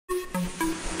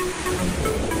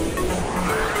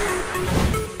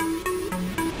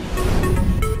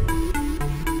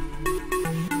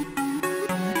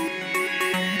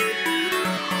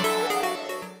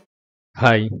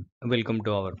Hi, welcome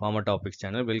to our Pharma Topics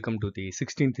channel. Welcome to the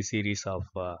 16th series of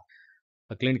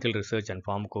clinical research and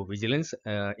pharmacovigilance.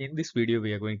 In this video,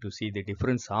 we are going to see the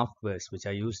different softwares which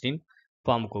are used in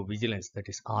pharmacovigilance, that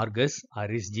is Argus,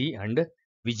 RSG, and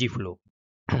Vigiflow.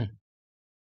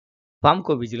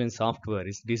 Pharmacovigilance software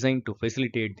is designed to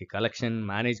facilitate the collection,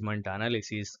 management,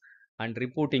 analysis, and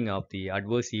reporting of the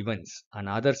adverse events and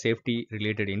other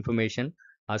safety-related information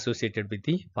associated with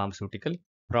the pharmaceutical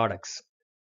products.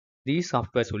 These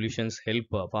software solutions help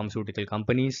pharmaceutical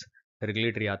companies,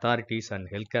 regulatory authorities, and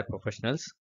healthcare professionals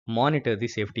monitor the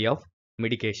safety of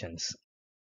medications.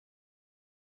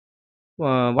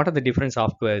 What are the different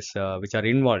softwares which are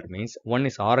involved? Means one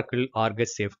is Oracle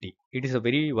Argus Safety. It is a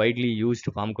very widely used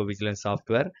pharmacovigilance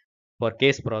software for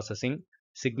case processing,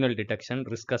 signal detection,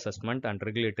 risk assessment, and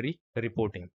regulatory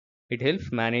reporting. It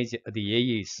helps manage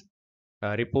the AEs,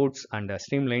 reports, and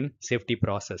streamline safety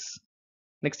process.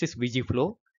 Next is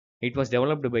Vigiflow. It was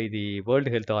developed by the World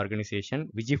Health Organization.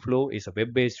 Vigiflow is a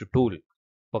web-based tool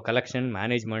for collection,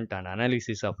 management, and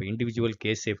analysis of individual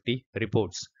case safety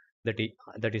reports, that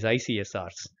is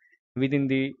ICSRs, within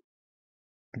the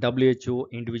WHO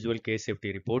Individual Case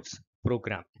Safety Reports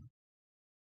program.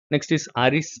 Next is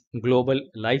ARIS Global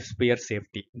LifeSphere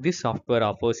Safety. This software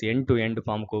offers end-to-end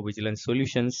pharmacovigilance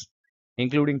solutions,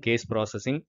 including case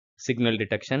processing, signal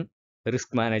detection,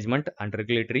 risk management, and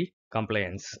regulatory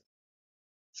compliance.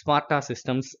 Sparta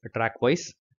Systems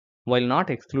TrackWise. While not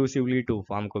exclusively to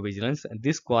pharmacovigilance,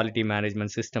 this quality management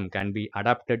system can be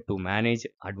adapted to manage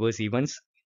adverse events,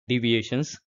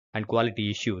 deviations, and quality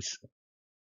issues.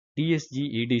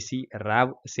 TSG EDC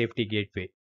RAV Safety Gateway.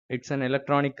 It's an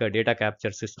electronic data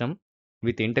capture system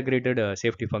with integrated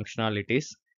safety functionalities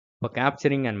for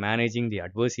capturing and managing the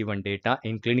adverse event data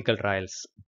in clinical trials.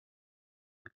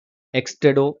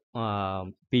 Extedo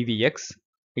PVX.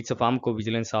 It's a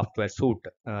pharmacovigilance software suite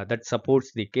that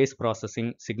supports the case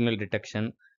processing, signal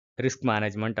detection, risk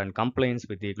management, and compliance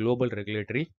with the global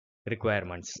regulatory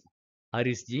requirements.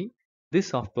 RSG. This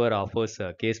software offers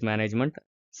case management,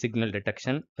 signal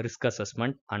detection, risk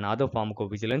assessment, and other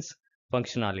pharmacovigilance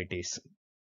functionalities.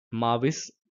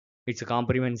 Mavis. It's a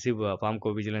comprehensive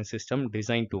pharmacovigilance system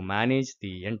designed to manage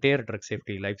the entire drug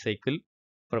safety life cycle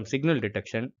from signal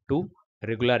detection to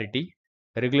regulatory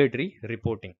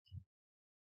reporting.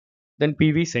 Then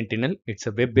PV Sentinel, it's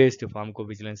a web-based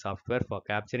pharmacovigilance software for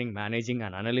capturing, managing,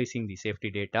 and analyzing the safety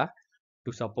data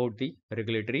to support the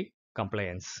regulatory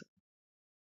compliance.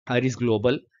 Iris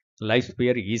Global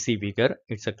LifeSphere EC Vigor,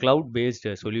 it's a cloud-based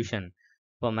solution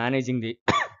for managing the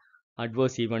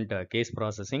adverse event case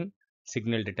processing,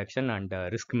 signal detection, and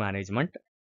risk management.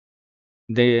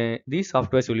 These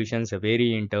software solutions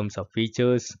vary in terms of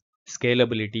features,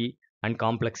 scalability, and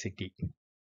complexity.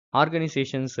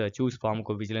 Organizations choose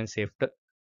pharmacovigilance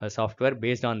software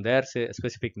based on their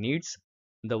specific needs,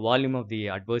 the volume of the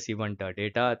adverse event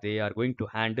data they are going to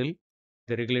handle,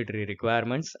 the regulatory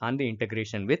requirements, and the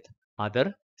integration with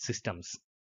other systems.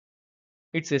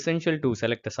 It's essential to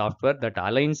select a software that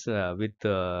aligns with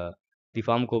the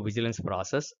pharmacovigilance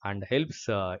process and helps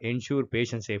ensure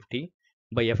patient safety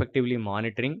by effectively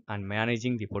monitoring and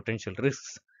managing the potential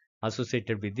risks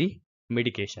associated with the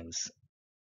medications.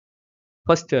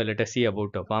 First, let us see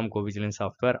about pharmacovigilance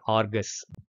software Argus.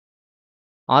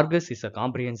 Argus is a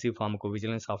comprehensive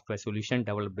pharmacovigilance software solution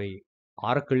developed by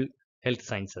Oracle Health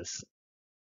Sciences.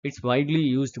 It's widely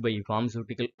used by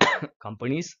pharmaceutical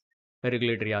companies,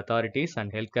 regulatory authorities,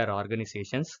 and healthcare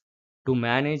organizations to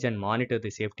manage and monitor the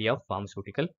safety of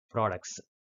pharmaceutical products.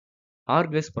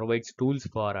 Argus provides tools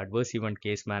for adverse event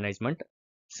case management,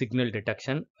 signal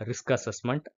detection, risk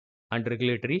assessment, and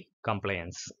regulatory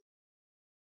compliance.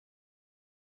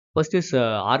 First is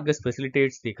Argus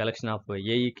facilitates the collection of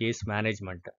AE case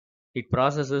management. It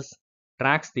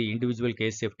tracks the individual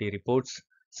case safety reports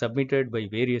submitted by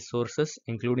various sources,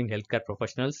 including healthcare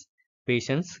professionals,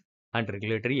 patients, and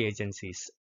regulatory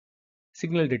agencies.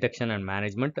 Signal detection and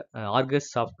management.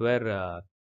 Argus software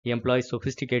employs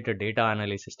sophisticated data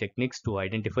analysis techniques to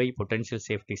identify potential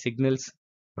safety signals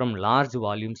from large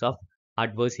volumes of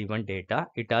adverse event data.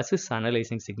 It assists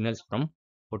analyzing signals from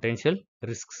potential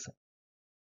risks.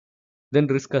 Then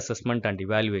risk assessment and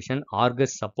evaluation.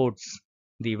 Argus supports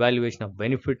the evaluation of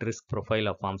benefit risk profile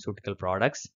of pharmaceutical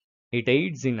products. It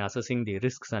aids in assessing the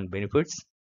risks and benefits,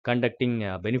 conducting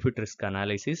benefit risk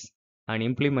analysis, and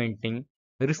implementing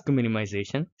risk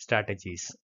minimization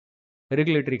strategies.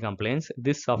 Regulatory compliance.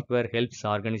 This software helps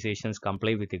organizations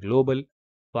comply with the global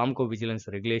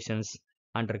pharmacovigilance regulations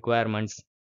and requirements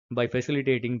by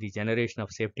facilitating the generation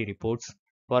of safety reports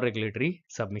for regulatory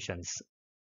submissions.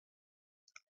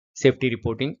 Safety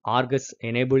reporting. Argus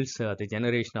enables the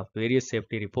generation of various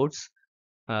safety reports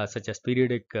such as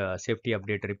periodic safety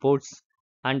update reports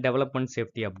and development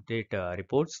safety update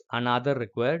reports and other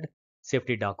required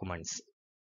safety documents.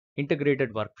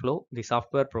 Integrated workflow. The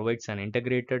software provides an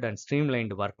integrated and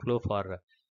streamlined workflow for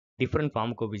different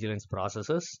pharmacovigilance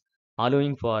processes,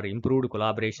 allowing for improved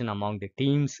collaboration among the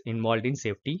teams involved in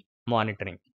safety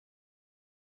monitoring.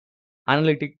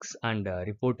 Analytics and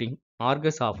reporting.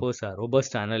 Argus offers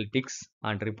robust analytics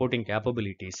and reporting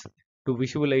capabilities to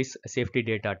visualize safety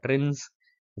data trends,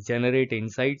 generate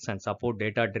insights, and support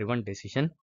data-driven decision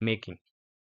making.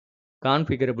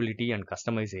 Configurability and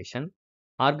customization.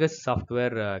 Argus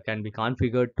software can be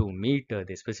configured to meet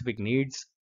the specific needs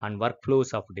and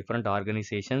workflows of different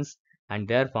organizations and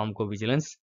their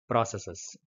pharmacovigilance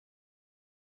processes.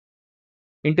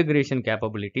 Integration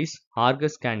capabilities.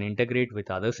 Argus can integrate with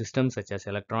other systems such as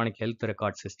electronic health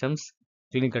record systems,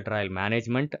 clinical trial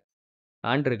management,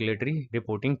 and regulatory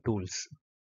reporting tools.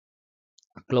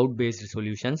 Cloud-based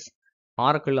solutions.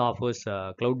 Oracle offers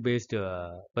cloud-based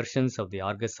versions of the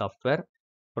Argus software,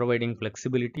 providing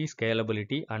flexibility,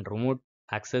 scalability, and remote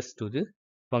access to the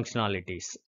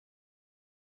functionalities.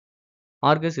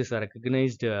 Argus is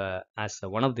recognized as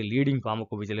one of the leading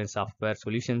pharmacovigilance software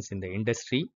solutions in the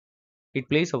industry. It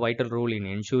plays a vital role in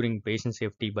ensuring patient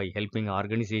safety by helping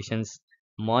organizations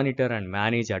monitor and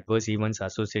manage adverse events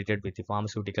associated with the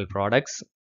pharmaceutical products.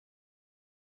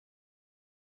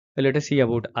 Let us see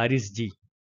about ARIS-G,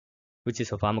 which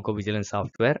is a pharmacovigilance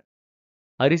software.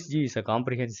 ARIS-G is a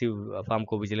comprehensive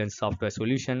pharmacovigilance software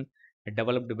solution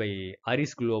developed by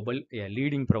ARIS Global, a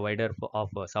leading provider of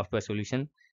software solution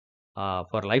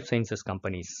for life sciences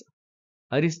companies.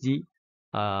 ARIS-G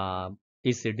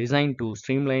is designed to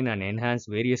streamline and enhance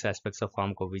various aspects of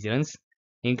pharmacovigilance,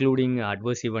 including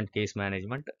adverse event case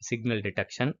management, signal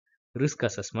detection, risk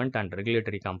assessment, and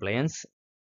regulatory compliance.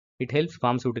 It helps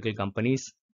pharmaceutical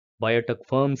companies, biotech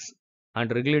firms,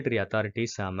 and regulatory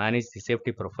authorities manage the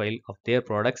safety profile of their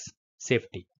products'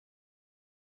 safety.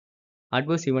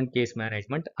 Adverse event case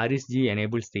management. ARIS-G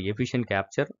enables the efficient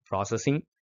capture, processing,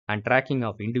 and tracking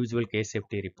of individual case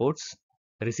safety reports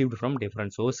received from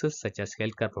different sources such as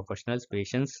healthcare professionals,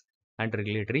 patients, and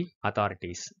regulatory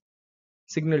authorities.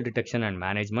 Signal detection and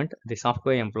management. The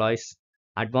software employs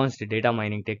advanced data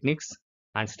mining techniques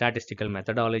and statistical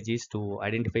methodologies to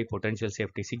identify potential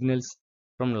safety signals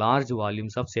from large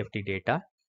volumes of safety data.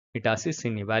 It assists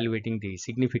in evaluating the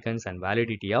significance and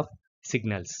validity of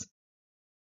signals.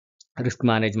 Risk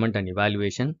management and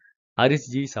evaluation.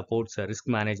 ARIS-G supports risk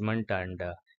management and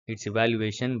its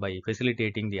evaluation by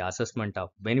facilitating the assessment of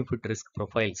benefit-risk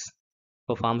profiles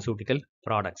for pharmaceutical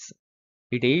products.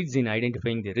 It aids in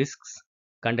identifying the risks,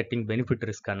 conducting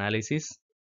benefit-risk analysis,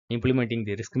 implementing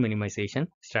the risk minimization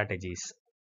strategies.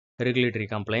 Regulatory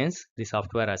compliance. The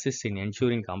software assists in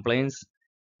ensuring compliance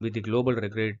with the global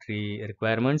regulatory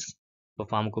requirements for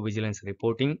pharmacovigilance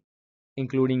reporting,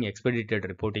 including expedited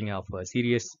reporting of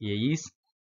serious AEs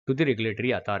to the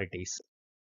regulatory authorities.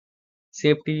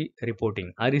 Safety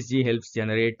reporting. ARIS-G helps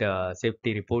generate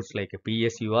safety reports like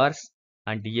PSURs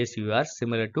and DSURs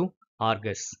similar to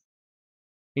Argus.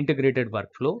 Integrated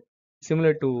workflow.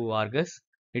 Similar to Argus,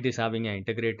 it is having an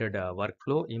integrated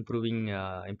workflow,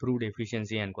 improved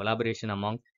efficiency and collaboration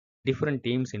among different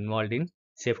teams involved in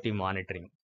safety monitoring.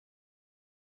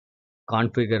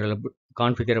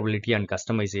 Configurability and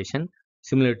customization.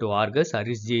 Similar to Argus,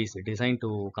 ARIS-G is designed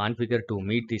to configure to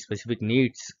meet the specific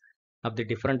needs of the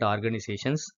different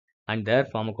organizations and their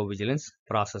pharmacovigilance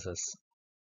processes.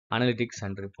 Analytics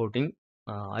and reporting.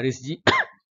 ARIS-G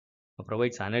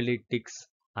provides analytics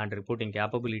and reporting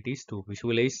capabilities to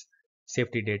visualize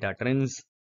safety data trends,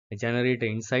 generate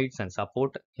insights, and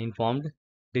support informed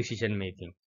decision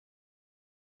making.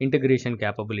 Integration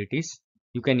capabilities.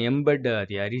 You can embed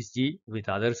the ARIS-G with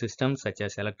other systems such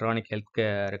as electronic health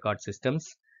record systems,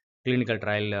 clinical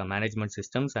trial management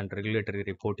systems, and regulatory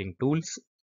reporting tools.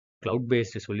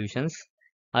 Cloud-based solutions.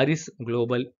 ARIS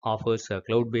Global offers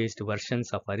cloud-based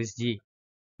versions of ARIS-G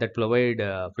that provide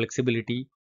flexibility,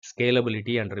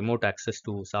 scalability, and remote access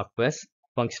to software's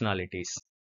functionalities.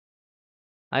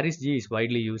 ARIS-G is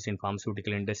widely used in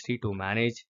pharmaceutical industry to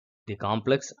manage the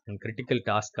complex and critical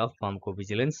task of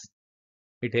pharmacovigilance.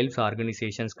 It helps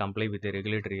organizations comply with the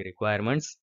regulatory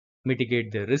requirements,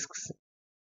 mitigate the risks,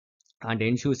 and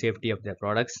ensure safety of their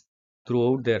products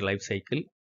throughout their life cycle.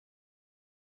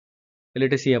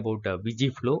 Let us see about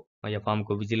VigiFlow, a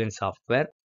pharmacovigilance software.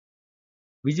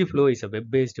 VigiFlow is a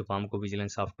web-based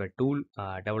pharmacovigilance software tool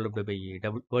developed by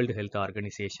the World Health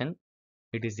Organization.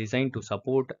 It is designed to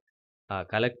support,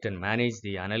 collect, and manage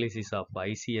the analysis of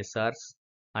ICSRs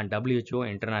and WHO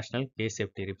International Case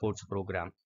Safety Reports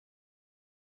Program.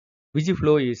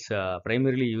 VigiFlow is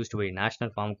primarily used by national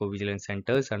pharmacovigilance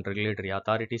centers and regulatory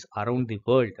authorities around the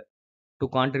world to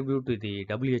contribute to the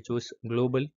WHO's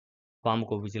global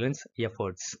pharmacovigilance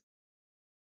efforts.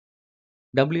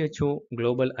 WHO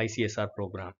Global ICSR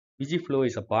Program. VigiFlow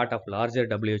is a part of larger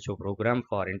WHO program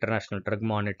for international drug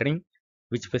monitoring,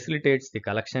 which facilitates the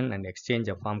collection and exchange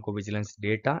of pharmacovigilance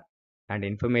data and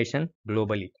information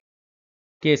globally.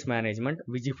 Case management.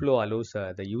 VigiFlow allows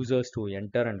the users to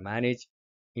enter and manage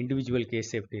individual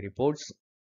case safety reports,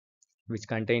 which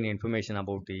contain information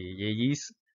about the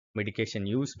AEs, medication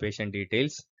use, patient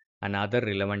details, and other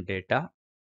relevant data.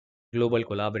 Global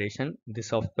collaboration. This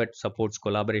software supports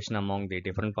collaboration among the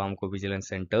different pharmacovigilance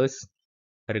centers,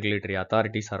 regulatory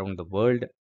authorities around the world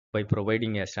by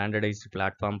providing a standardized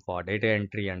platform for data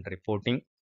entry and reporting.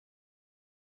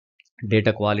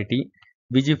 Data quality.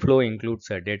 VigiFlow includes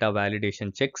data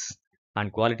validation checks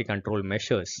and quality control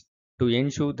measures to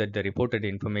ensure that the reported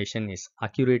information is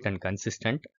accurate and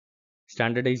consistent.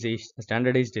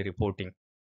 Standardized reporting.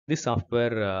 This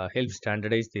software helps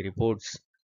standardize the reports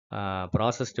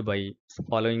processed by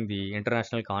following the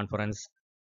international conference,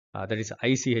 that is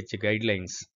ICH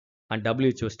guidelines and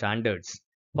WHO standards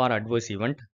for adverse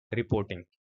event reporting.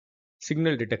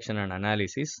 Signal detection and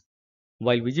analysis.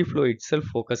 While VigiFlow itself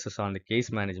focuses on the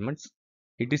case management,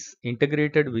 it is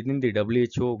integrated within the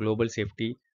WHO Global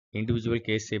Safety Individual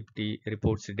Case Safety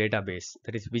Reports database,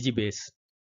 that is VigiBase,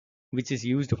 which is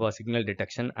used for signal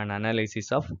detection and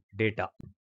analysis of data.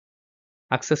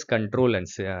 Access control and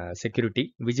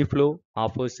security. VigiFlow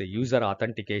offers a user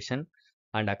authentication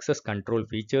and access control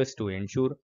features to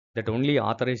ensure that only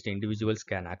authorized individuals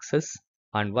can access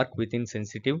and work within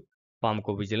sensitive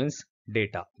pharmacovigilance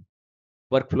data.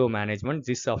 Workflow management.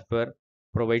 This software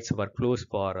provides workflows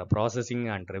for processing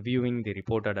and reviewing the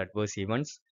reported adverse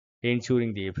events,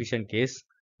 ensuring the efficient case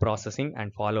processing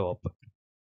and follow-up.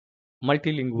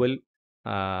 Multilingual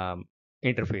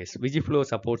interface. VigiFlow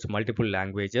supports multiple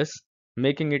languages,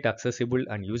 making it accessible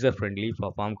and user-friendly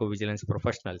for pharmacovigilance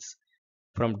professionals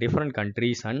from different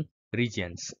countries and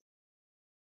regions.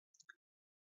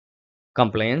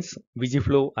 Compliance.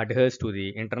 VigiFlow adheres to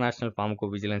the international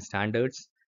pharmacovigilance standards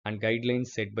and guidelines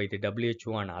set by the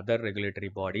WHO and other regulatory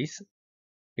bodies.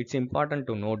 It's important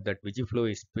to note that VigiFlow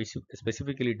is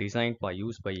specifically designed for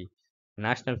use by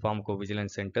national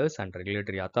pharmacovigilance centers and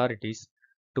regulatory authorities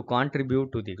to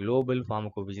contribute to the global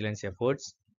pharmacovigilance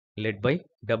efforts led by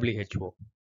WHO.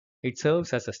 It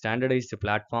serves as a standardized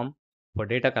platform for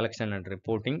data collection and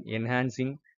reporting,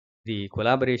 enhancing the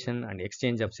collaboration and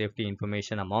exchange of safety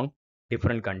information among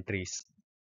different countries.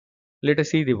 Let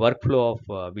us see the workflow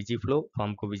of VigiFlow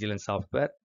pharmacovigilance software.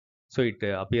 So it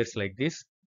appears like this.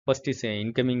 First is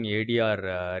incoming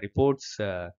ADR reports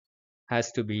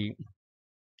has to be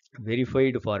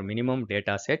verified for minimum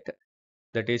data set.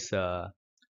 That is,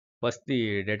 first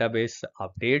the database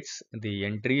updates the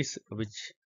entries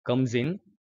which comes in,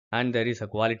 and there is a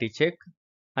quality check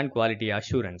and quality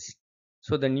assurance.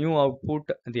 So the new output,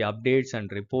 the updates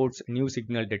and reports, new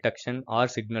signal detection or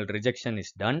signal rejection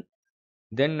is done.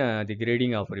 Then the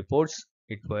grading of reports,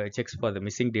 it checks for the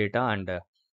missing data and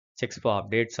checks for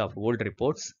updates of old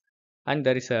reports. And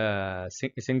there is a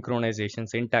synchronization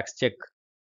syntax check,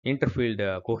 interfield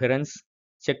coherence,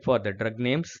 check for the drug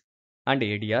names and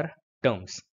ADR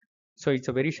terms. So it's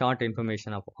a very short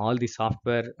information of all the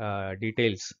software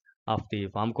details of the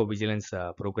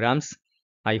pharmacovigilance programs.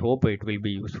 I hope it will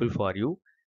be useful for you.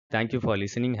 Thank you for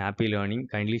listening. Happy learning.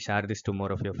 Kindly share this to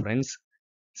more of your friends.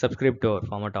 Subscribe to our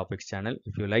Pharma Topics channel.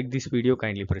 If you like this video,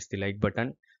 kindly press the like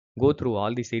button. Go through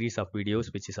all the series of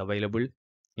videos which is available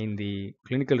in the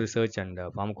clinical research and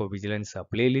pharmacovigilance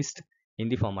playlist in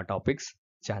the Pharma Topics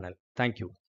channel. Thank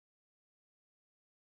you.